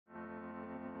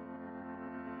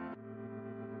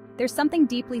There's something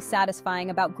deeply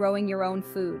satisfying about growing your own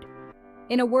food.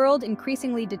 In a world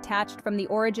increasingly detached from the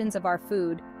origins of our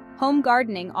food, home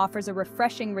gardening offers a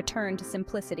refreshing return to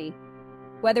simplicity.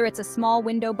 Whether it's a small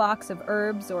window box of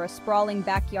herbs or a sprawling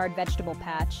backyard vegetable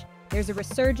patch, there's a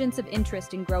resurgence of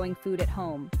interest in growing food at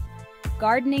home.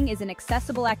 Gardening is an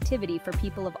accessible activity for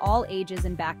people of all ages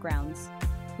and backgrounds.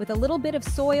 With a little bit of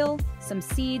soil, some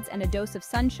seeds, and a dose of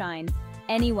sunshine,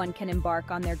 anyone can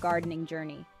embark on their gardening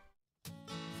journey.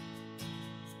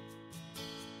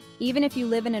 Even if you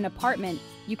live in an apartment,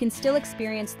 you can still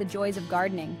experience the joys of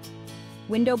gardening.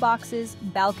 Window boxes,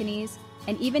 balconies,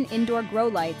 and even indoor grow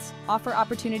lights offer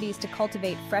opportunities to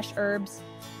cultivate fresh herbs,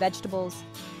 vegetables,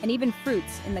 and even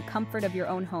fruits in the comfort of your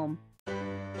own home.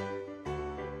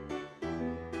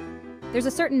 There's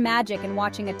a certain magic in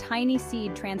watching a tiny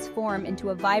seed transform into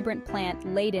a vibrant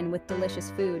plant laden with delicious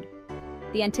food.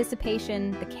 The anticipation,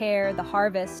 the care, the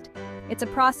harvest, it's a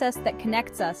process that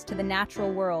connects us to the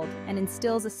natural world and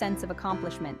instills a sense of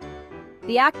accomplishment.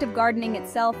 The act of gardening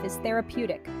itself is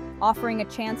therapeutic, offering a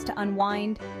chance to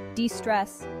unwind,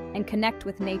 de-stress, and connect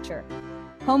with nature.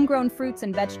 Homegrown fruits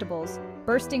and vegetables,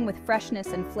 bursting with freshness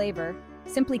and flavor,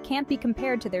 simply can't be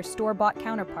compared to their store-bought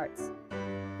counterparts.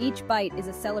 Each bite is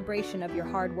a celebration of your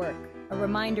hard work, a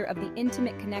reminder of the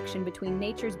intimate connection between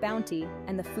nature's bounty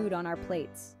and the food on our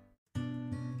plates.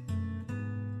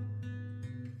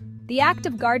 The act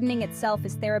of gardening itself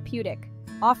is therapeutic,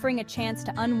 offering a chance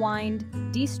to unwind,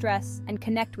 de-stress, and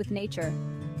connect with nature.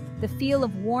 The feel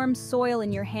of warm soil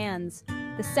in your hands,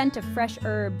 the scent of fresh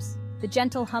herbs, the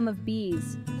gentle hum of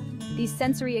bees. These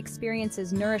sensory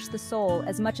experiences nourish the soul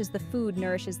as much as the food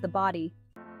nourishes the body.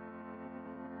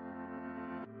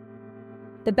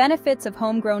 The benefits of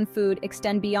homegrown food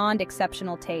extend beyond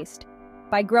exceptional taste.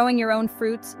 By growing your own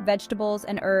fruits, vegetables,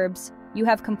 and herbs, you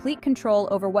have complete control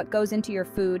over what goes into your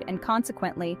food and,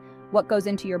 consequently, what goes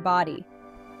into your body.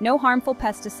 No harmful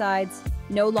pesticides,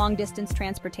 no long-distance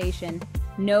transportation,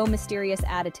 no mysterious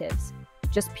additives.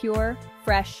 Just pure,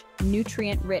 fresh,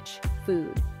 nutrient-rich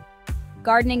food.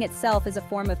 Gardening itself is a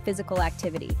form of physical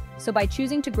activity, so by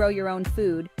choosing to grow your own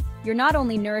food, you're not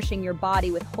only nourishing your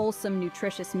body with wholesome,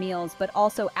 nutritious meals, but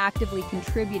also actively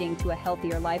contributing to a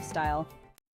healthier lifestyle.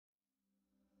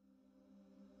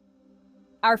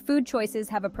 Our food choices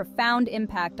have a profound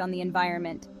impact on the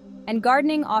environment, and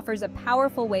gardening offers a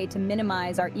powerful way to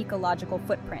minimize our ecological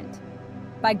footprint.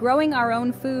 By growing our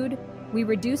own food, we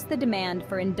reduce the demand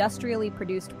for industrially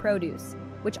produced produce,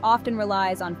 which often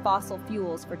relies on fossil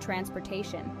fuels for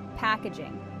transportation,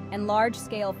 packaging, and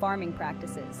large-scale farming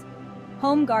practices.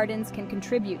 Home gardens can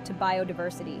contribute to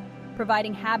biodiversity,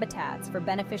 providing habitats for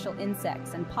beneficial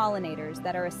insects and pollinators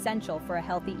that are essential for a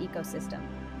healthy ecosystem.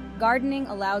 Gardening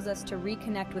allows us to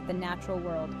reconnect with the natural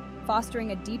world,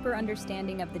 fostering a deeper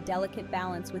understanding of the delicate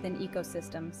balance within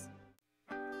ecosystems.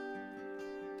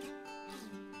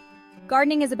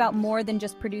 Gardening is about more than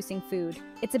just producing food.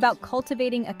 It's about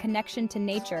cultivating a connection to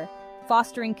nature,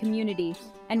 fostering community,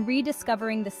 and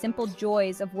rediscovering the simple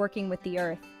joys of working with the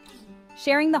earth.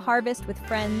 Sharing the harvest with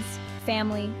friends,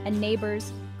 family, and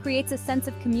neighbors creates a sense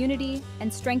of community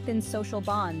and strengthens social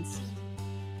bonds.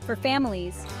 For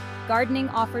families, gardening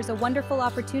offers a wonderful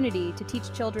opportunity to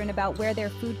teach children about where their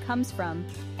food comes from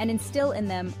and instill in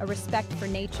them a respect for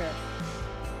nature.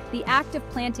 The act of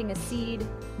planting a seed,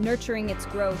 nurturing its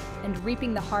growth, and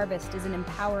reaping the harvest is an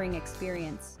empowering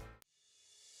experience.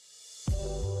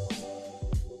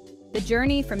 The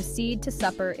journey from seed to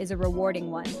supper is a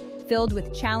rewarding one, filled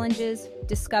with challenges,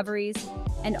 discoveries,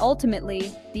 and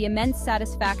ultimately, the immense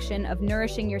satisfaction of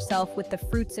nourishing yourself with the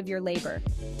fruits of your labor.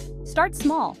 Start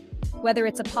small. Whether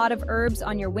it's a pot of herbs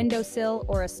on your windowsill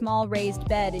or a small raised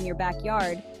bed in your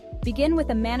backyard, begin with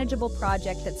a manageable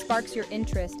project that sparks your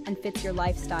interest and fits your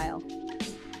lifestyle.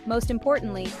 Most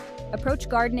importantly, approach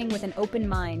gardening with an open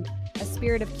mind, a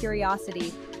spirit of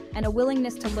curiosity, and a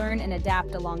willingness to learn and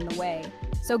adapt along the way.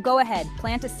 So go ahead,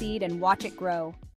 plant a seed and watch it grow.